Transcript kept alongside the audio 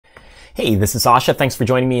Hey, this is Sasha. Thanks for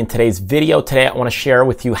joining me in today's video. Today, I want to share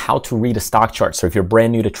with you how to read a stock chart. So if you're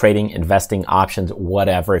brand new to trading, investing, options,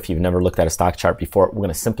 whatever, if you've never looked at a stock chart before, we're going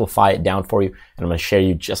to simplify it down for you. And I'm going to share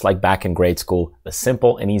you, just like back in grade school, the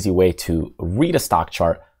simple and easy way to read a stock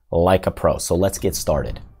chart like a pro. So let's get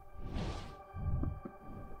started.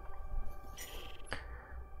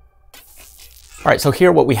 All right, so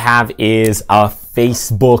here what we have is a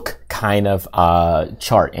Facebook kind of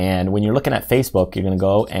chart. And when you're looking at Facebook, you're going to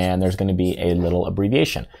go and there's going to be a little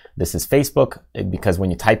abbreviation. This is Facebook because when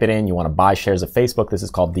you type it in, you want to buy shares of Facebook. This is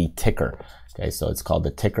called the ticker. Okay, so it's called the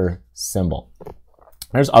ticker symbol.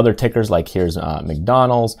 There's other tickers, like here's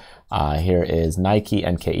McDonald's, here is Nike,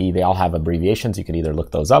 NKE. They all have abbreviations. You could either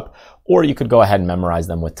look those up or you could go ahead and memorize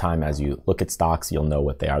them with time. As you look at stocks, you'll know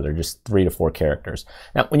what they are. They're just 3 to 4 characters.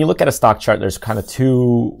 Now, when you look at a stock chart, there's kind of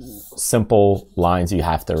 2 simple lines you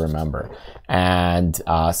have to remember. And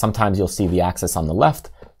sometimes you'll see the axis on the left.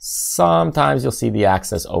 Sometimes you'll see the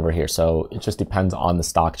axis over here. So it just depends on the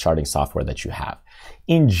stock charting software that you have.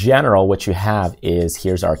 In general, what you have is,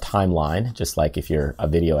 here's our timeline, just like if you're a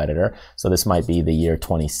video editor. So this might be the year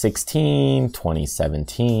 2016,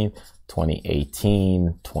 2017,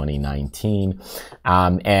 2018, 2019.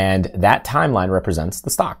 And that timeline represents the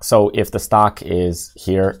stock. So if the stock is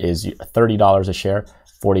here is $30 a share,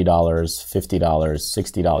 $40, $50,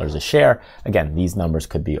 $60 a share. Again, these numbers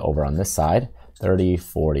could be over on this side, 30,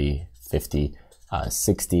 40, 50,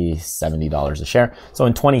 $60, $70 a share. So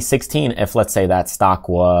in 2016, if let's say that stock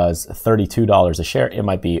was $32 a share, it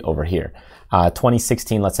might be over here.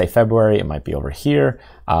 2016, let's say February, it might be over here,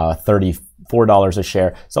 $34 a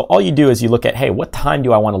share. So all you do is you look at, hey, what time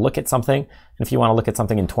do I want to look at something? And if you want to look at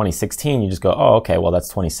something in 2016, you just go, oh, okay, well, that's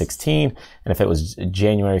 2016. And if it was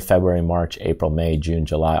January, February, March, April, May, June,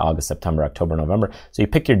 July, August, September, October, November. So you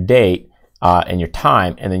pick your date and your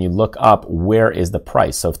time, and then you look up where is the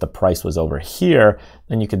price. So if the price was over here,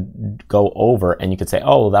 then you could go over and you could say,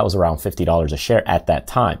 oh, that was around $50 a share at that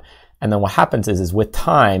time. And then what happens is with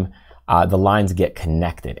time, the lines get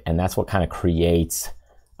connected, and that's what kind of creates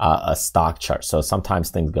a stock chart. So sometimes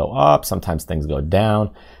things go up, sometimes things go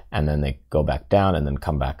down, and then they go back down and then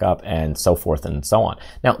come back up, and so forth and so on.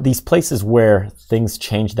 Now, these places where things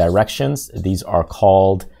change directions, these are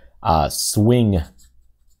called swing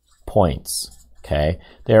points. Okay,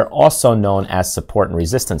 they're also known as support and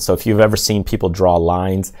resistance. So if you've ever seen people draw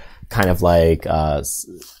lines kind of like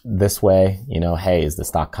this way, you know, hey, is the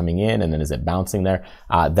stock coming in and then is it bouncing there?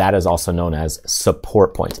 That is also known as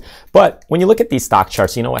support points. But when you look at these stock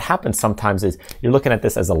charts, you know, what happens sometimes is you're looking at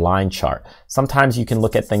this as a line chart. Sometimes you can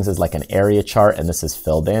look at things as like an area chart, and this is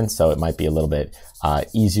filled in, so it might be a little bit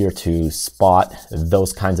easier to spot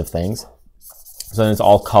those kinds of things. So then it's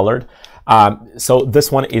all colored. So this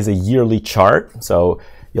one is a yearly chart. So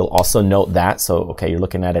you'll also note that. So, okay, you're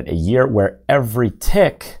looking at it a year, where every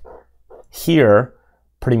tick here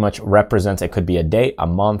pretty much represents, it could be a day, a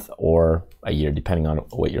month, or a year, depending on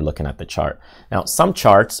what you're looking at the chart. Now, some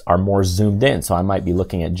charts are more zoomed in. So I might be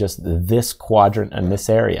looking at just this quadrant and this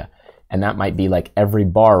area. And that might be like every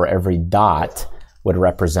bar or every dot would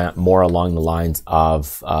represent more along the lines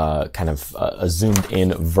of kind of a zoomed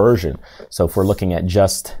in version. So if we're looking at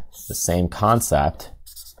just the same concept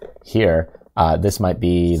here, this might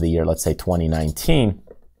be the year, let's say 2019.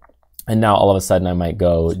 And now all of a sudden I might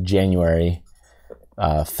go January,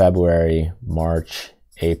 February, March,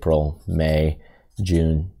 April, May,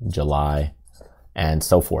 June, July, and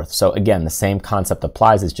so forth. So again, the same concept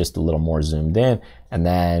applies. It's just a little more zoomed in. And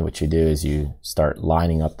then what you do is you start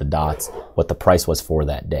lining up the dots, what the price was for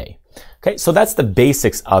that day. Okay, so that's the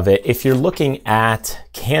basics of it. If you're looking at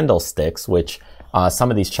candlesticks, which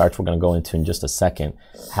some of these charts we're going to go into in just a second,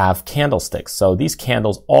 have candlesticks. So these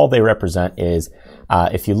candles, all they represent is,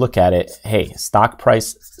 if you look at it, hey, stock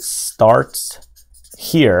price starts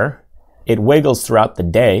here. It wiggles throughout the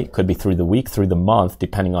day, could be through the week, through the month,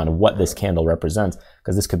 depending on what this candle represents,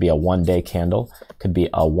 because this could be a 1-day candle, could be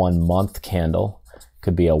a 1-month candle,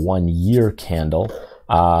 could be a 1-year candle,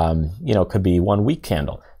 you know, could be 1-week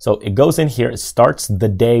candle. So it goes in here, it starts the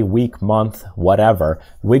day, week, month, whatever,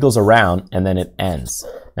 wiggles around, and then it ends.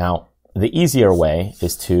 Now, the easier way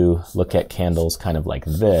is to look at candles kind of like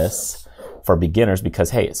this for beginners,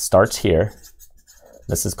 because, hey, it starts here.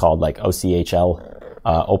 This is called like OCHL,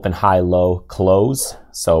 open, high, low, close.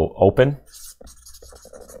 So open,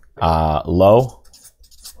 low,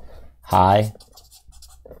 high,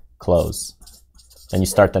 close. Then you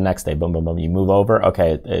start the next day, boom, boom, boom. You move over.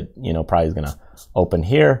 Okay, it you know, probably is gonna open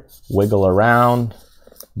here, wiggle around,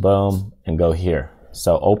 boom, and go here.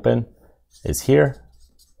 So open is here.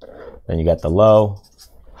 Then you got the low,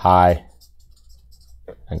 high,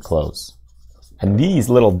 and close. And these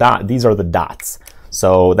little these are the dots.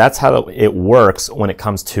 So that's how it works when it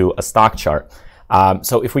comes to a stock chart.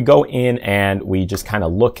 So if we go in and we just kind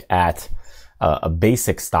of look at a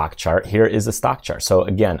basic stock chart, here is a stock chart. So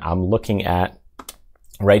again, I'm looking at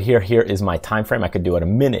right here. Here is my time frame. I could do it a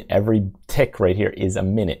minute. Every tick right here is a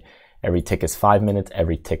minute. Every tick is 5 minutes.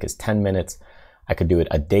 Every tick is 10 minutes. I could do it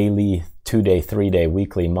a daily, 2-day, 3-day,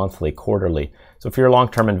 weekly, monthly, quarterly. So if you're a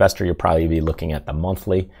long-term investor, you'll probably be looking at the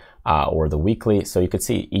monthly or the weekly. So you could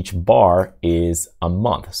see each bar is a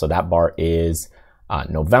month. So that bar is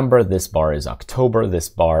November, this bar is October, this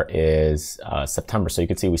bar is September. So you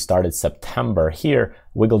can see we started September here,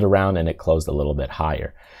 wiggled around, and it closed a little bit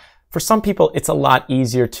higher. For some people, it's a lot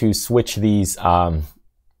easier to switch these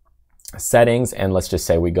settings, and let's just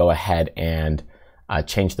say we go ahead and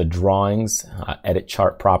change the drawings, edit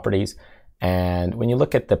chart properties. And when you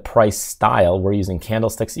look at the price style, we're using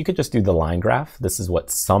candlesticks. You could just do the line graph. This is what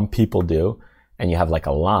some people do. And you have like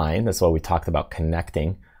a line. That's what we talked about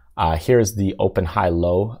connecting. Here's the open, high,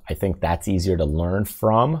 low. I think that's easier to learn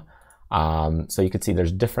from. So you can see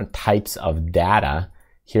there's different types of data.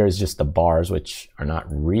 Here's just the bars, which are not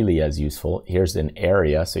really as useful. Here's an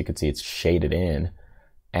area, so you can see it's shaded in.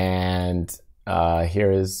 And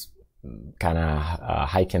here is kind of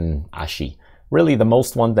Heiken Ashi. Really, the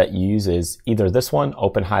most one that you use is either this one,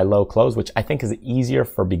 open, high, low, close, which I think is easier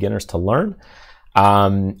for beginners to learn.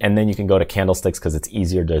 And then you can go to candlesticks because it's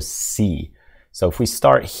easier to see. So if we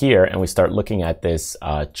start here and we start looking at this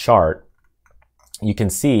chart, you can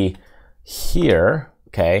see here,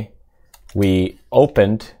 okay, we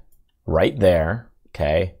opened right there,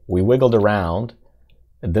 okay, we wiggled around,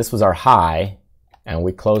 this was our high, and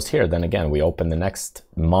we closed here. Then again, we opened the next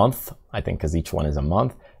month, I think because each one is a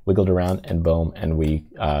month, wiggled around, and boom, and we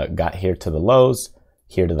got here to the lows,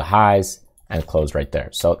 here to the highs, and closed right there.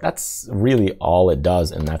 So that's really all it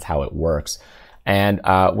does, and that's how it works. And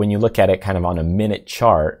when you look at it kind of on a minute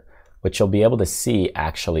chart, what you'll be able to see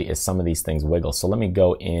actually is some of these things wiggle. So let me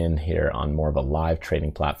go in here on more of a live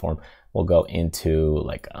trading platform. We'll go into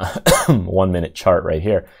like a 1 minute chart right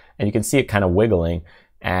here, and you can see it kind of wiggling.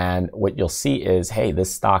 And what you'll see is, hey,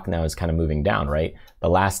 this stock now is kind of moving down, right? The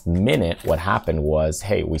last minute, what happened was,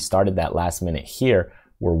 hey, we started that last minute here,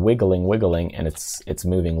 we're wiggling, and it's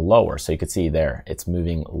moving lower. So you can see there, it's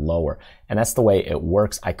moving lower. And that's the way it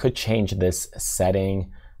works. I could change this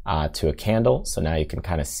setting to a candle. So now you can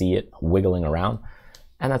kind of see it wiggling around.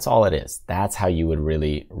 And that's all it is. That's how you would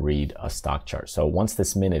really read a stock chart. So once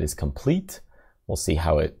this minute is complete, we'll see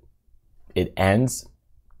how it ends.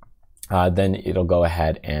 Then it'll go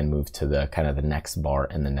ahead and move to the kind of the next bar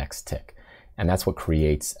and the next tick. And that's what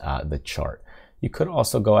creates the chart. You could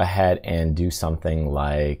also go ahead and do something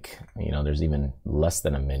like, you know, there's even less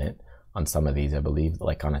than a minute on some of these, I believe,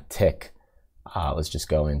 like on a tick. Let's just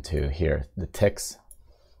go into here, the ticks,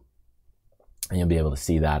 and you'll be able to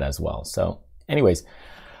see that as well. So anyways,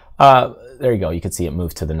 there you go. You can see it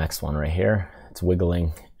move to the next one right here. It's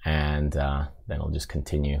wiggling, and then it'll just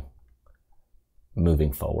continue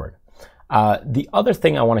moving forward. The other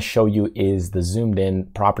thing I want to show you is the zoomed in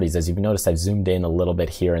properties. As you've noticed, I've zoomed in a little bit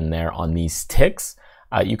here and there on these ticks.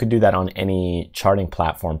 You could do that on any charting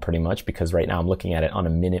platform pretty much, because right now I'm looking at it on a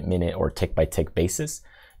minute or tick by tick basis.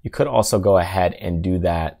 You could also go ahead and do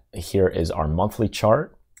that. Here is our monthly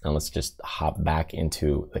chart. And let's just hop back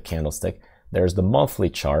into the candlestick. There's the monthly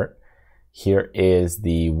chart. Here is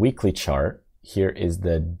the weekly chart. Here is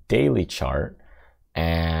the daily chart.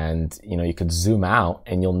 And you know, you could zoom out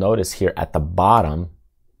and you'll notice here at the bottom,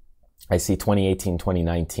 I see 2018,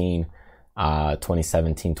 2019,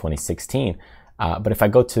 2017, 2016. But if I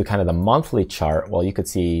go to kind of the monthly chart, well, you could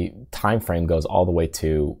see time frame goes all the way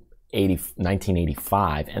to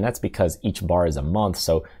 1985, and that's because each bar is a month,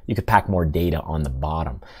 so you could pack more data on the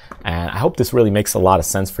bottom. And I hope this really makes a lot of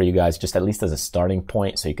sense for you guys, just at least as a starting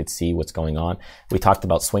point, so you could see what's going on. We talked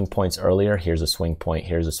about swing points earlier. Here's a swing point,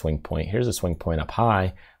 here's a swing point, here's a swing point up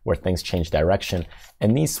high where things change direction,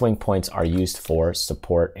 and these swing points are used for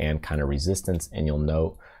support and kind of resistance. And you'll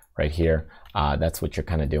note right here, that's what you're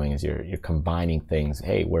kind of doing, is you're combining things.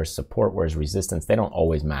 Hey, where's support, where's resistance? They don't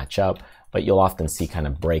always match up, but you'll often see kind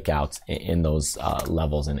of breakouts in those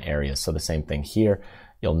levels and areas. So the same thing here,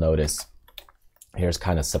 you'll notice here's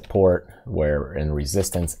kind of support, where in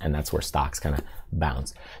resistance, and that's where stocks kind of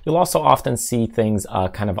bounce. You'll also often see things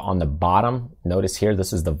kind of on the bottom. Notice here,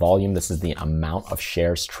 this is the volume, this is the amount of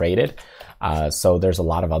shares traded. So there's a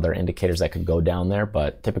lot of other indicators that could go down there,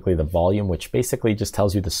 but typically the volume, which basically just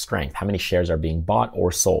tells you the strength, how many shares are being bought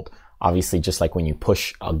or sold. Obviously, just like when you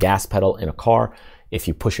push a gas pedal in a car, if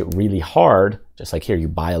you push it really hard, just like here, you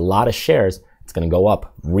buy a lot of shares, it's going to go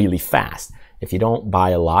up really fast. If you don't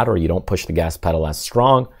buy a lot or you don't push the gas pedal as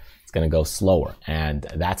strong, it's going to go slower. And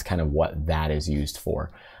that's kind of what that is used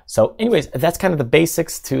for. So anyways, that's kind of the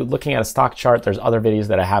basics to looking at a stock chart. There's other videos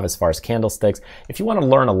that I have as far as candlesticks. If you want to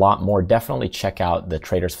learn a lot more, definitely check out the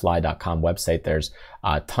tradersfly.com website. There's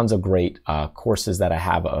tons of great courses that I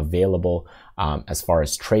have available as far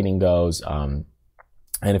as trading goes.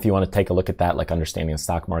 And if you want to take a look at that, like understanding the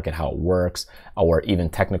stock market, how it works, or even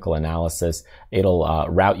technical analysis, it'll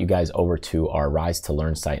route you guys over to our Rise to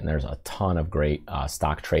Learn site. And there's a ton of great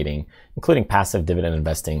stock trading, including passive dividend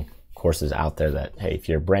investing courses out there that, hey, if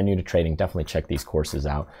you're brand new to trading, definitely check these courses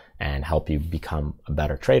out and help you become a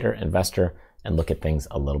better trader, investor, and look at things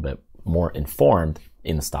a little bit more informed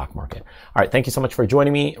in the stock market. All right, thank you so much for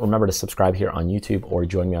joining me. Remember to subscribe here on YouTube or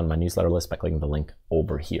join me on my newsletter list by clicking the link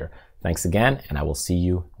over here. Thanks again, and I will see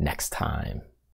you next time.